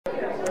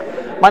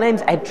My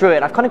name's Ed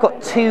Drewitt. I've kind of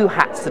got two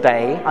hats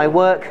today. I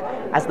work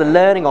as the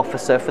Learning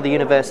Officer for the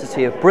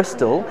University of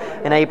Bristol,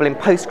 enabling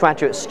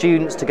postgraduate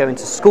students to go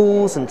into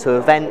schools and to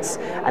events,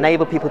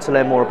 enable people to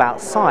learn more about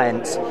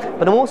science.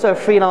 But I'm also a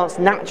freelance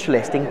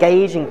naturalist,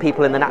 engaging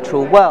people in the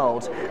natural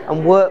world,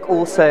 and work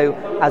also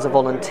as a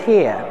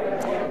volunteer.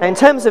 Now, in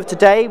terms of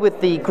today,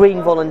 with the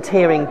Green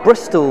Volunteering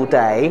Bristol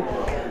Day,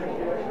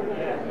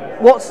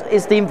 what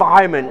is the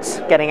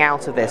environment getting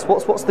out of this?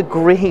 What's the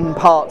green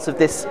parts of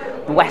this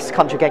West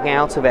Country getting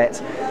out of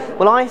it?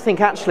 Well, I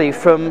think actually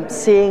from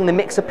seeing the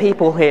mix of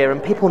people here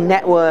and people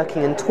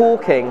networking and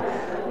talking,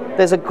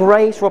 there's a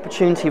greater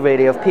opportunity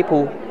really of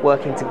people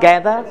working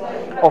together,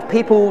 of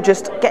people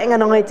just getting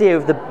an idea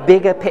of the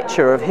bigger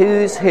picture of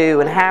who's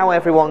who and how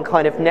everyone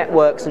kind of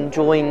networks and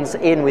joins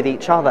in with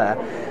each other.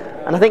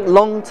 And I think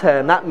long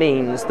term that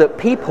means that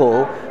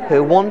people who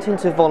are wanting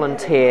to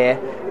volunteer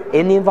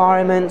in the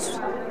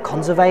environment,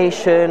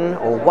 conservation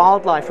or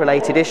wildlife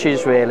related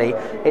issues really,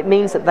 it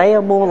means that they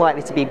are more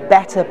likely to be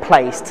better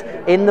placed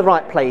in the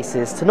right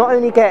places to not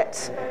only get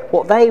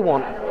what they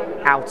want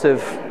out of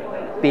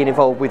being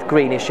involved with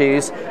green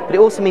issues, but it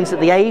also means that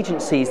the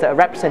agencies that are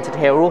represented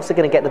here are also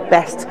going to get the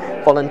best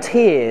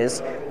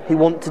volunteers who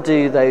want to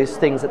do those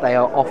things that they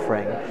are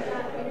offering.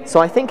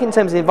 So I think in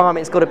terms of the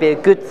environment, it's got to be a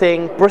good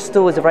thing.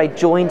 Bristol is a very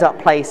joined up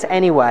place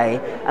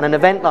anyway, and an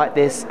event like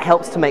this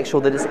helps to make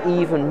sure that it's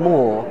even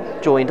more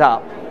joined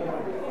up.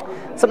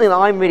 Something that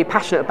I'm really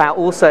passionate about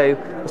also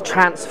is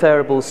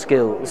transferable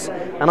skills,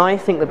 and I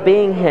think that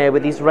being here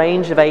with these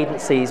range of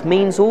agencies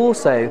means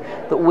also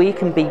that we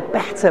can be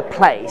better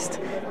placed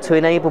to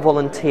enable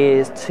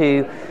volunteers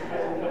to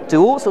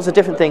do all sorts of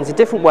different things in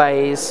different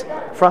ways,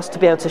 for us to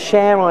be able to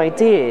share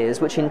ideas,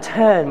 which in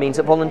turn means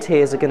that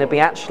volunteers are going to be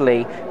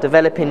actually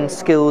developing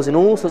skills in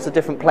all sorts of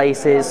different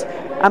places,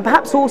 and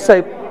perhaps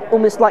also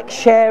almost like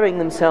sharing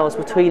themselves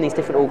between these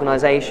different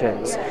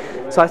organisations.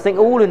 So I think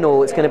all in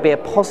all it's going to be a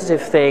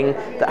positive thing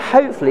that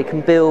hopefully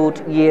can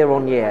build year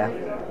on year.